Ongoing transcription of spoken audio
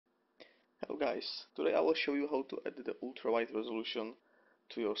Hello guys, today I will show you how to add the ultrawide resolution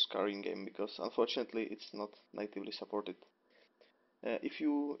to your Skyrim game, because unfortunately it's not natively supported. If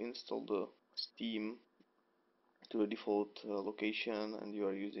you install the Steam to the default location and you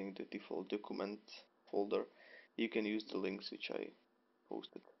are using the default document folder, you can use the links which I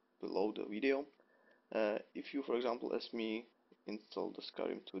posted below the video. If you, for example, as me, install the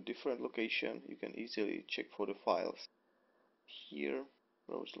Skyrim to a different location, you can easily check for the files here.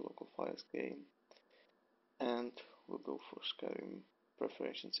 Browse the local files game, and we'll go for Skyrim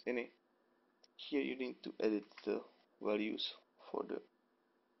preferences any. Here you need to edit the values for the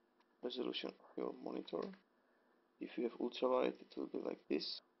resolution of your monitor. If you have ultrawide, it will be like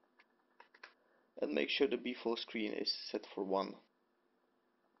this, and make sure the default screen is set for 1.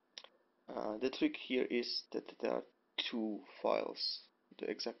 The trick here is that there are two files,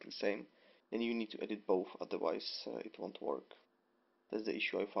 they're exactly the same, and you need to edit both, otherwise it won't work. That's the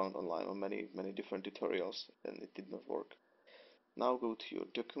issue I found online on many different tutorials, and it did not work. Now go to your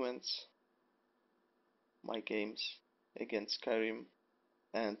documents, my games, again Skyrim,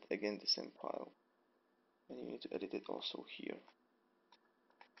 and again the same file. And you need to edit it also here.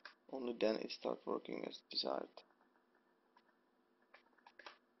 Only then it starts working as desired.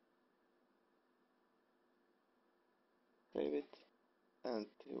 Save it, and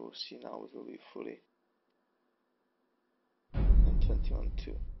you will see now it will be fully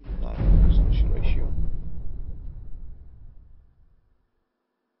 21:9 resolution ratio.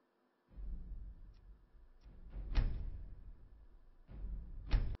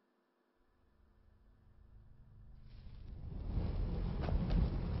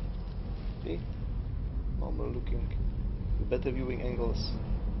 See? Normal looking, better viewing angles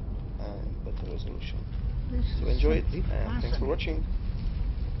and better resolution. So enjoy it, and thanks for watching.